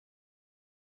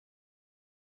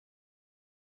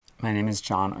My name is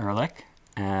Jon Ehrlich,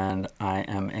 and I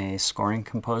am a scoring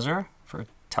composer for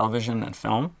television and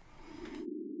film.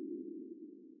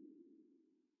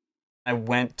 I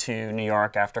went to New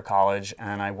York after college,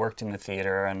 and I worked in the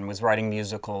theater and was writing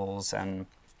musicals, and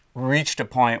reached a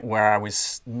point where I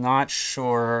was not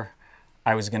sure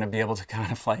I was going to be able to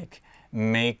kind of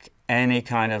make any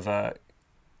kind of a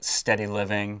steady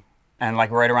living. And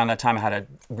right around that time, I had a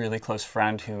really close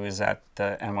friend who was at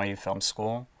the NYU Film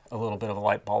School. A little bit of a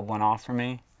light bulb went off for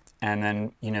me. And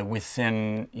then,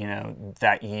 within,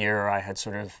 that year, I had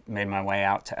sort of made my way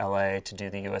out to LA to do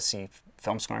the USC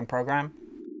film scoring program.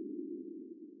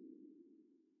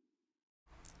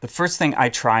 The first thing I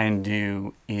try and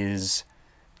do is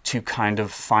to kind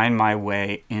of find my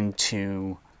way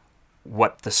into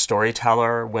what the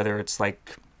storyteller, whether it's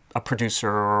like a producer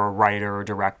or a writer or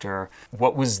director,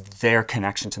 what was their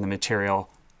connection to the material.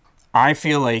 I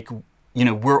feel like,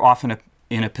 we're often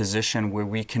in a position where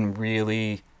we can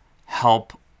really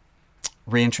help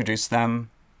reintroduce them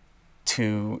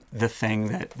to the thing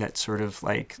that sort of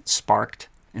sparked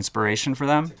inspiration for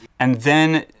them. And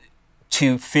then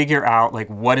to figure out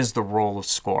what is the role of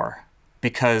score,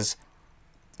 because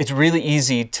it's really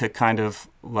easy to kind of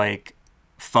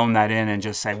phone that in and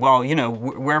just say, well,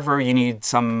 wherever you need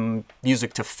some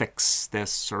music to fix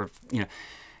this, or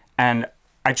and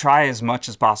I try as much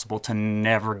as possible to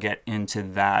never get into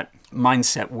that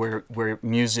mindset where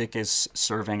music is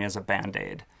serving as a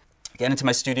band-aid. Get into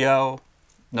my studio,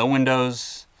 no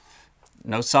windows,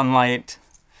 no sunlight,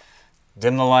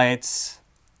 dim the lights.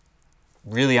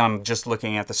 Really, I'm just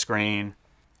looking at the screen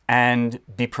and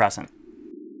be present.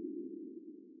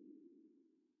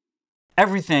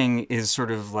 Everything is sort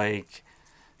of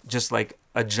just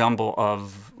a jumble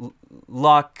of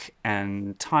luck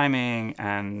and timing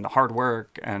and hard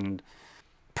work and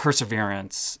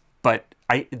perseverance. But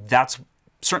that's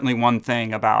certainly one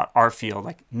thing about our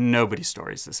field. Nobody's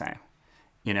story is the same.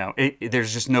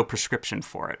 There's just no prescription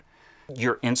for it.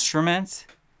 Your instrument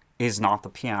is not the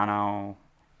piano.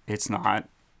 It's not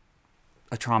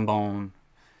a trombone.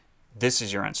 This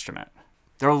is your instrument.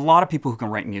 There are a lot of people who can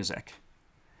write music.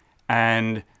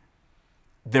 And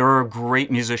there are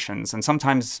great musicians. And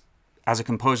sometimes, as a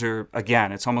composer,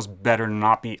 again, it's almost better to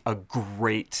not be a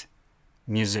great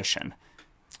musician.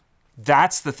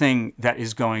 That's the thing that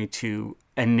is going to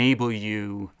enable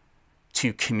you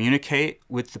to communicate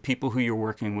with the people who you're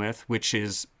working with, which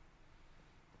is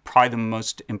probably the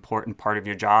most important part of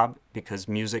your job, because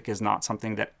music is not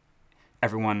something that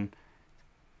everyone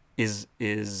is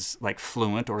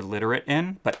fluent or literate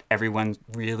in, but everyone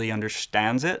really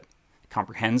understands it,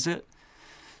 comprehends it.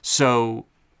 So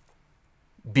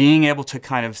being able to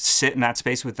kind of sit in that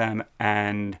space with them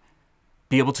and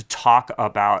be able to talk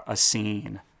about a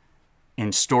scene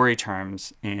in story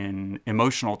terms, in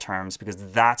emotional terms, because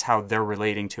that's how they're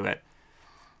relating to it.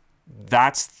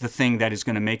 That's the thing that is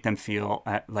going to make them feel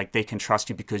like they can trust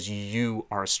you, because you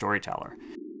are a storyteller.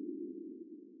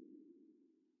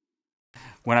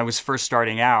 When I was first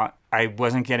starting out, I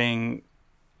wasn't getting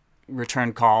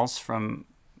return calls from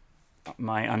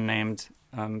my unnamed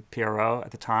PRO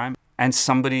at the time. And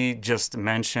somebody just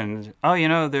mentioned,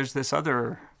 oh, there's this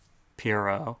other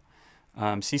PRO,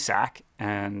 CSAC.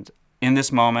 And in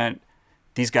this moment,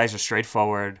 these guys are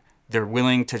straightforward. They're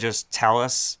willing to just tell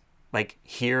us,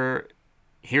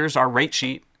 here's our rate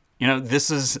sheet. This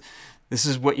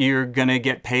is what you're going to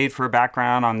get paid for a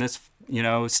background on this,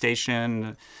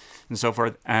 station, and so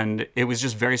forth. And it was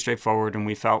just very straightforward, and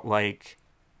we felt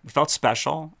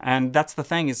special. And that's the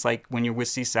thing, is when you're with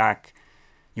CSAC,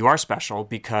 you are special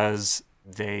because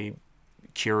they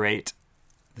curate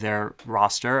their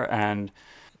roster and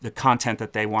the content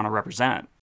that they want to represent.